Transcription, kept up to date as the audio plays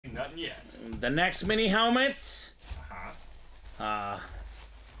The next mini helmet.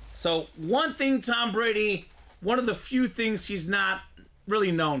 So one thing Tom Brady, one of the few things he's not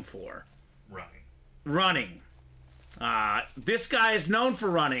really known for. Running. This guy is known for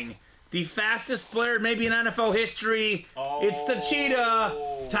running. The fastest player maybe in NFL history. It's the cheetah,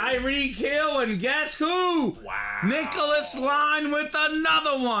 Tyreek Hill, and guess who? Wow. Nicholas Line with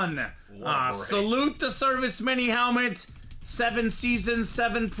another one. Salute the service mini helmet. 7 seasons,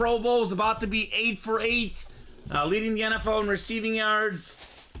 7 Pro Bowls, about to be 8 for 8. Leading the NFL in receiving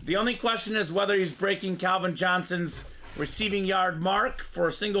yards. The only question is whether he's breaking Calvin Johnson's receiving yard mark for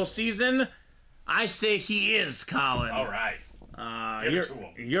a single season. I say he is, Colin. All right. Give it to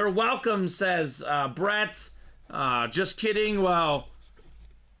him. You're welcome, says Brett. Just kidding. Well,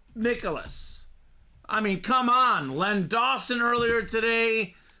 Nicholas. I mean, come on. Len Dawson earlier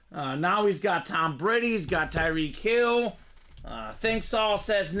today. Now he's got Tom Brady. He's got Tyreek Hill. Thanks all,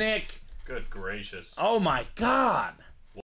 says Nick. Good gracious. Oh, my God.